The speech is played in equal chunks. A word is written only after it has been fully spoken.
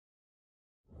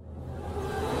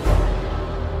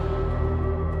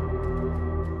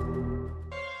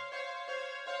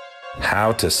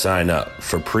how to sign up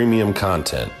for premium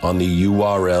content on the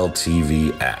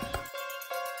Urltv app.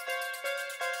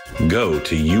 Go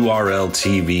to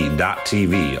urltv.tv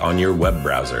on your web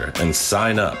browser and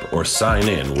sign up or sign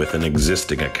in with an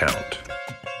existing account.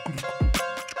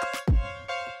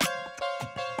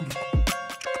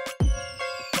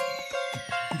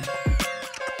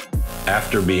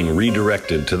 After being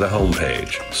redirected to the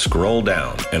homepage, scroll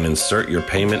down and insert your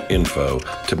payment info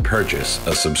to purchase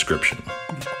a subscription.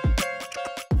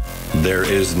 There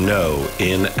is no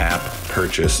in-app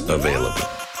purchase available.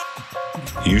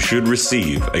 You should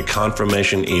receive a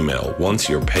confirmation email once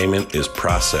your payment is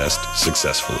processed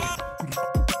successfully.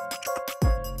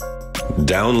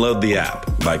 Download the app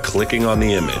by clicking on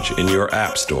the image in your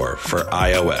app store for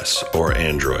iOS or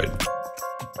Android.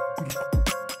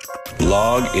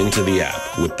 Log into the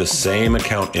app with the same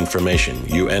account information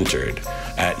you entered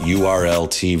at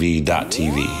urltv.tv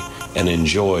and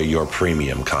enjoy your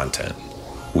premium content.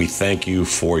 We thank you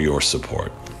for your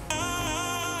support.